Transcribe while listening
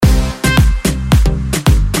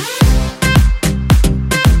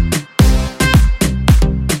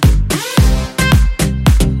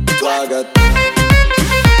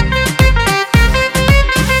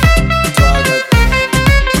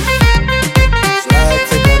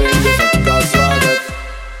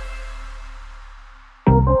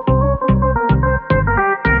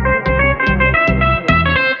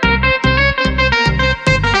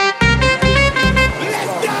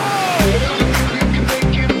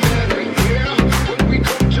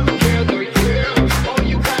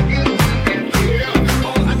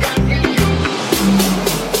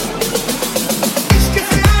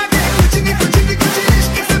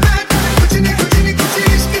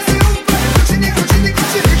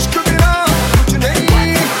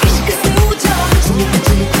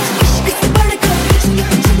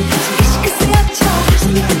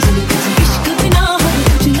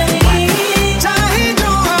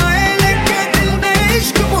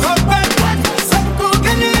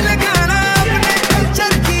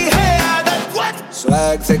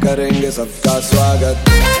से करेंगे सबका स्वागत।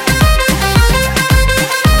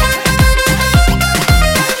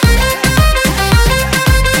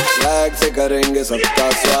 स्वैग से करेंगे सबका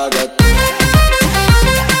स्वागत।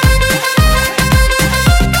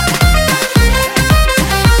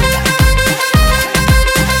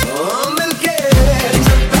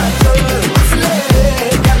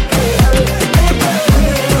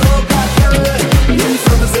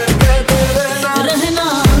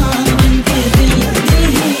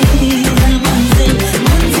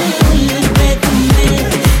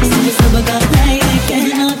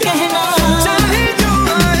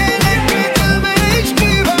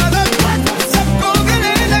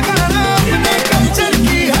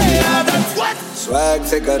 स्वैग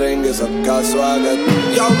से करेंगे सबका स्वागत।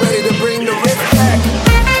 Y'all ready to bring the riff back?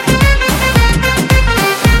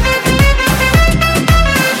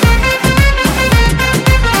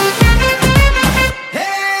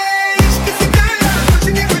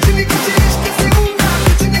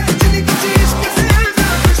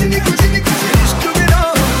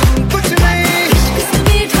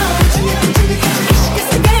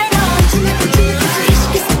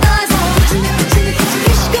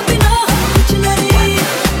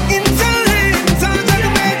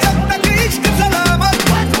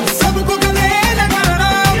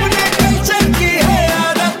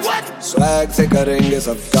 Swag से करेंगे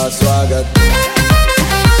सबका स्वागत।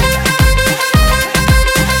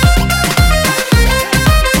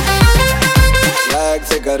 स्वैग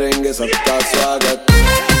से करेंगे सबका स्वागत।